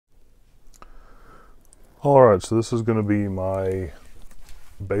Alright, so this is going to be my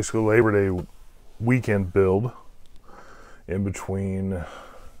basically Labor Day weekend build in between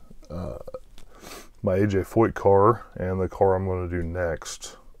my AJ Foyt car and the car I'm going to do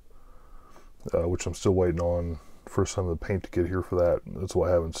next, which I'm still waiting on for some of the paint to get here for that. That's why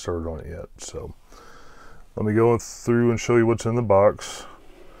I haven't started on it yet. So let me go through and show you what's in the box.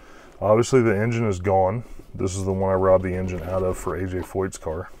 Obviously the engine is gone. This is the one I robbed the engine out of for AJ Foyt's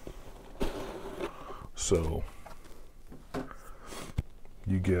car. So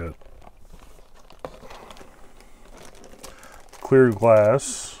you get clear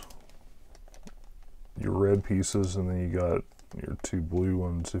glass, your red pieces, and then you got your two blue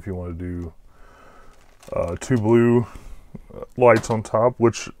ones if you want to do two blue lights on top,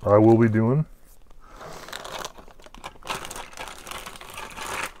 which I will be doing.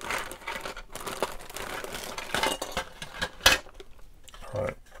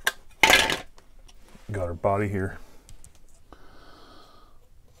 Alright, got our body here.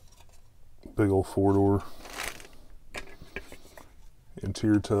 Big old 4-door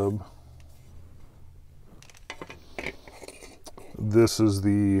interior tub. This is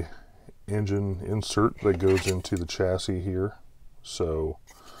the engine insert that goes into the chassis here. So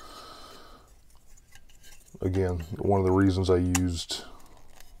again, one of the reasons I used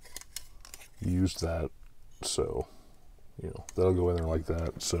that, so you know, that'll go in there like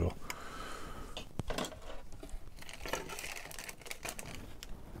that. So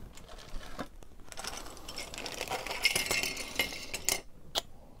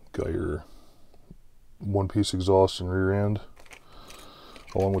got your one-piece exhaust and rear end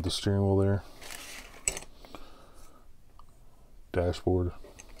along with the steering wheel there, dashboard,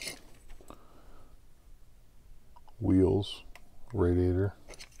 wheels, radiator,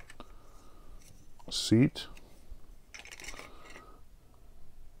 seat,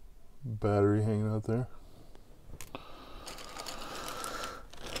 battery hanging out there,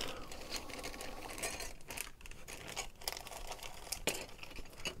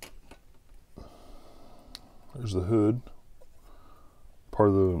 there's the hood, part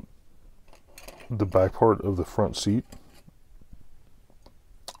of the back part of the front seat,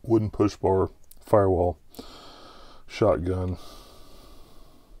 wooden push bar, firewall, shotgun.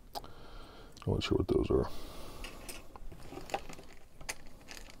 I'm not sure what those are.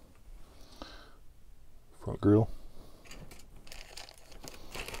 Front grille.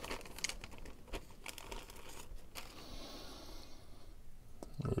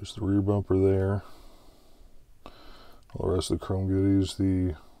 There's the rear bumper there. All the rest of the chrome goodies,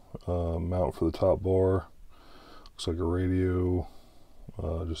 the mount for the top bar, looks like a radio,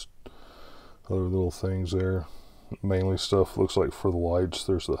 just other little things there. Mainly stuff looks like for the lights.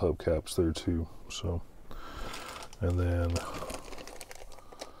 There's the hubcaps there too. So, and then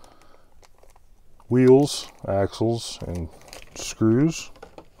wheels, axles, and screws,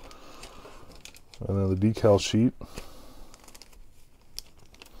 and then the decal sheet.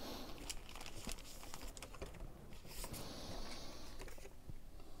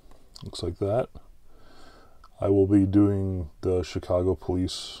 Looks like that. I will be doing the Chicago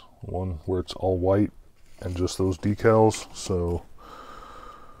Police one where it's all white and just those decals, so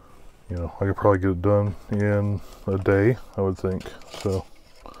you know, I could probably get it done in a day, I would think. So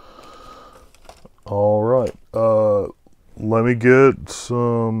all right, let me get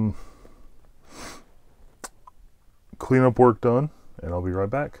some cleanup work done and I'll be right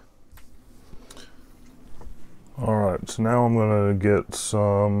back. Alright, so now I'm going to get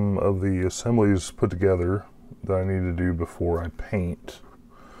some of the assemblies put together that I need to do before I paint.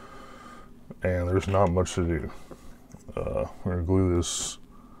 And there's not much to do. We're going to glue this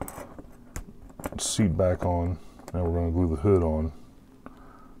seat back on, and we're going to glue the hood on.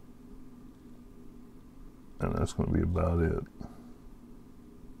 And that's going to be about it.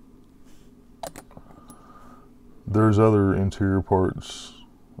 There's other interior parts,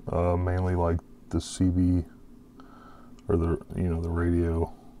 mainly like the CB, or the, you know, the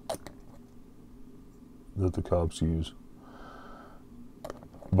radio that the cops use.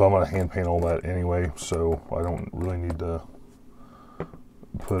 But I'm going to hand paint all that anyway, so I don't really need to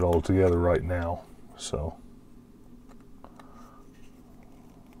put it all together right now. So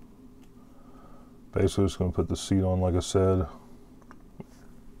basically just going to put the seat on like I said,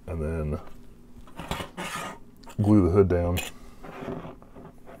 and then glue the hood down.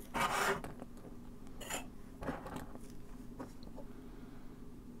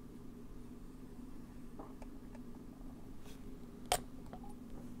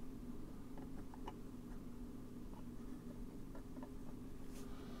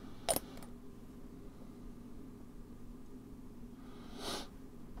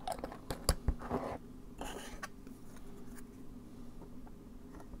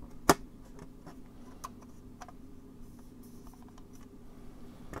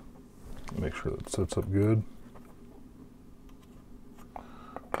 That sets up good.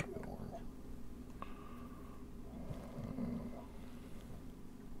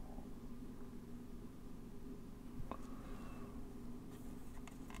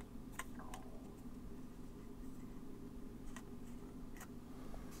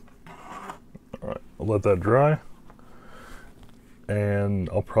 All right, I'll let that dry, and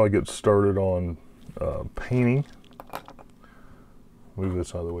I'll probably get started on painting. Move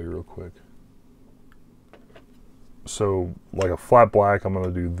this out of the way real quick. So, like a flat black, I'm going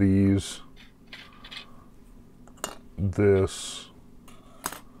to do these, this,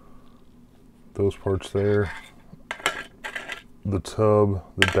 those parts there, the tub,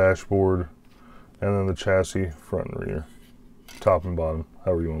 the dashboard, and then the chassis, front and rear, top and bottom,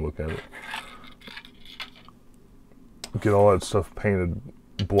 however you want to look at it. Get all that stuff painted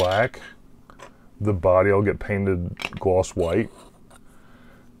black. The body I'll get painted gloss white,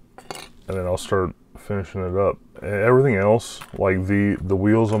 and then I'll start finishing it up. And everything else, like the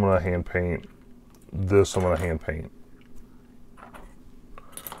wheels, I'm gonna hand paint. This I'm gonna hand paint.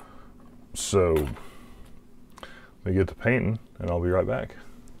 So let me get to painting, and I'll be right back.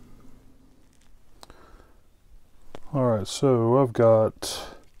 All right, so I've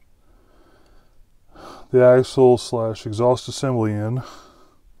got the axle / exhaust assembly in.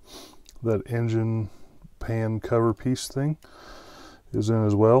 That engine pan cover piece thing is in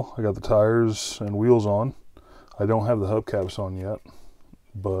as well. I got the tires and wheels on. I don't have the hubcaps on yet,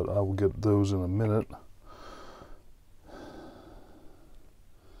 but I will get those in a minute.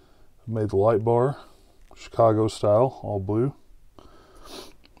 Made the light bar, Chicago style, all blue.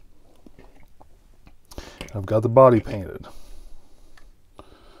 I've got the body painted.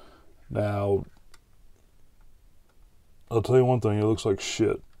 Now, I'll tell you one thing, it looks like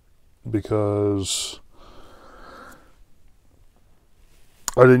shit because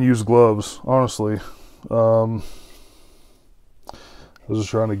I didn't use gloves, honestly. I was just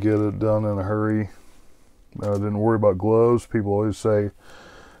trying to get it done in a hurry. I didn't worry about gloves. People always say,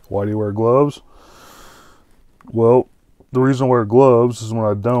 why do you wear gloves? Well, the reason I wear gloves is when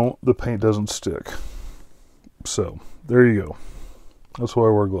I don't, the paint doesn't stick. So, there you go. That's why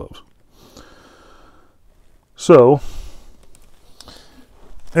I wear gloves. So,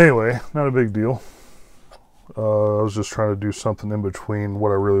 anyway, not a big deal. I was just trying to do something in between what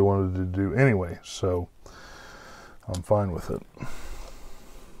I really wanted to do anyway, so I'm fine with it.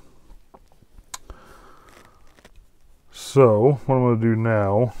 So, what I'm going to do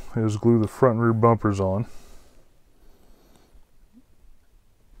now is glue the front and rear bumpers on.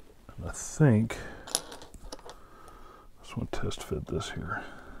 And I think I just want to test fit this here.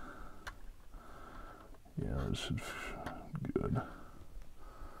 Yeah, this should be good.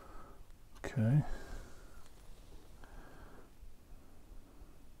 Okay.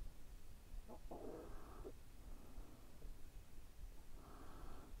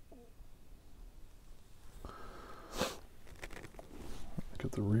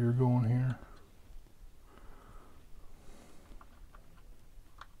 Get the rear going here.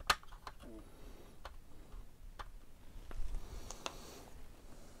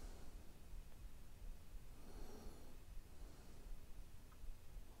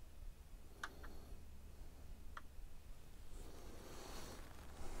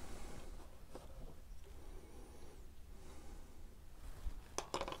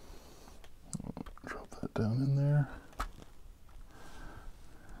 Drop that down in there.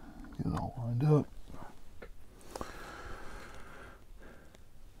 Get it all lined up.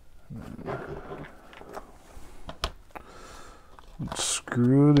 Let's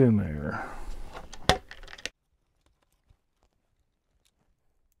screw it in there.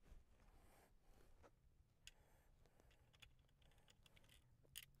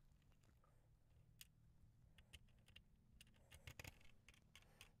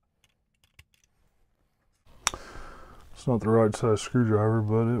 It's not the right size screwdriver,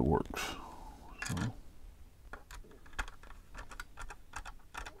 but it works. So.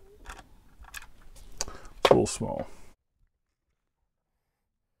 It's a little small.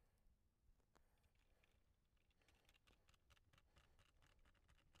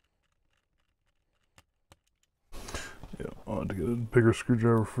 Yeah, I'll have to get a bigger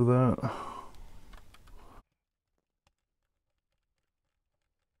screwdriver for that.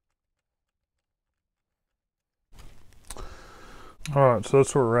 Alright, so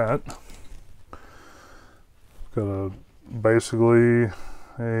that's where we're at. Got basically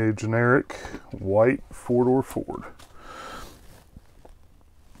a generic white four-door Ford.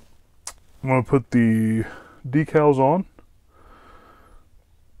 I'm going to put the decals on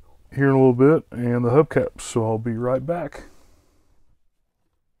here in a little bit and the hubcaps, so I'll be right back.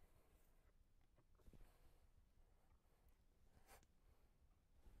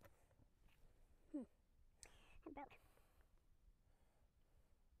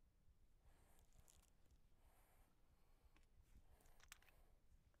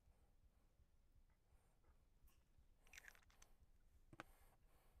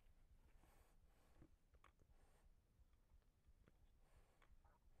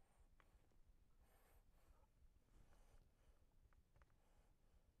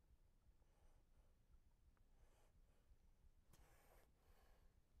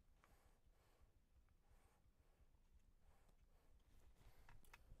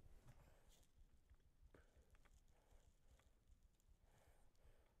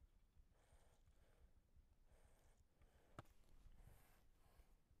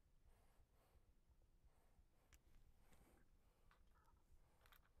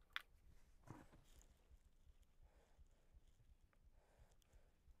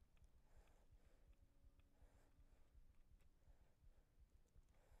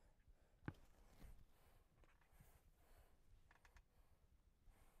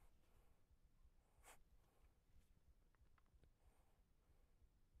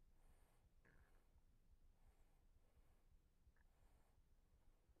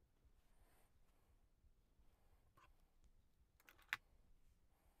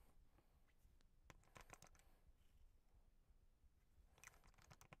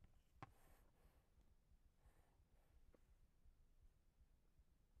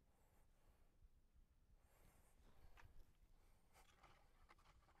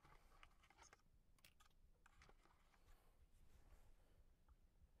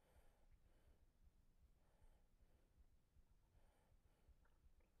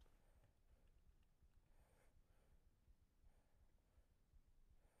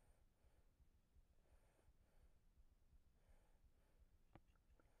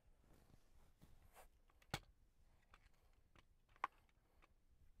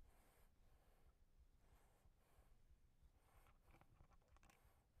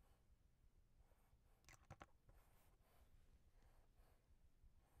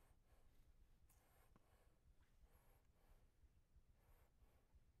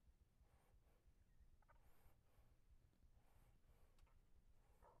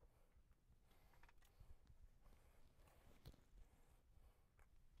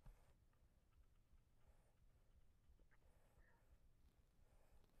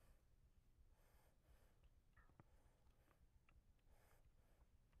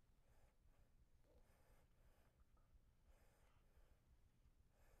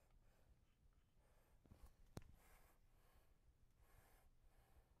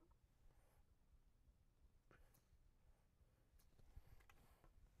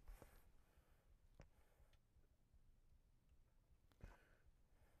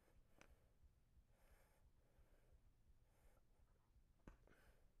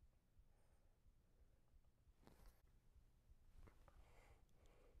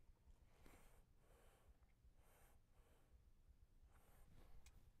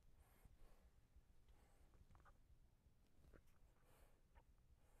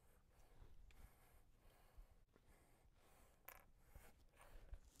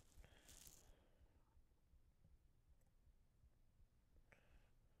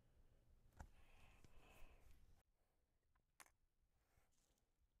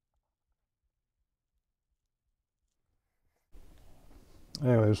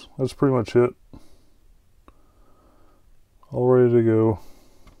 anyways, that's pretty much it. All ready to go.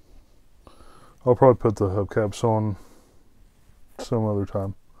 I'll probably put the hubcaps on some other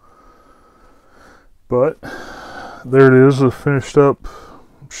time. But there it is, a finished up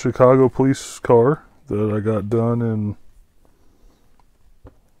Chicago police car that I got done in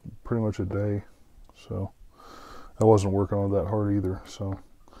pretty much a day. So I wasn't working on it that hard either. So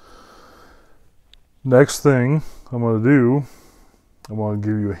next thing I'm going to do, I'm going to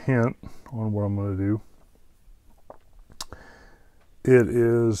give you a hint on what I'm going to do. It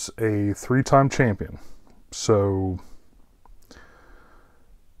is a 3-time champion. So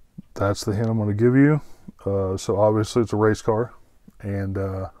that's the hint I'm going to give you. So obviously it's a race car, and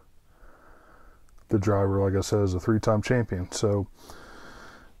the driver, like I said, is a 3-time champion. So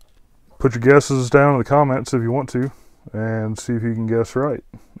put your guesses down in the comments if you want to, and see if you can guess right.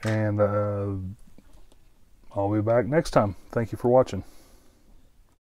 And I'll be back next time. Thank you for watching.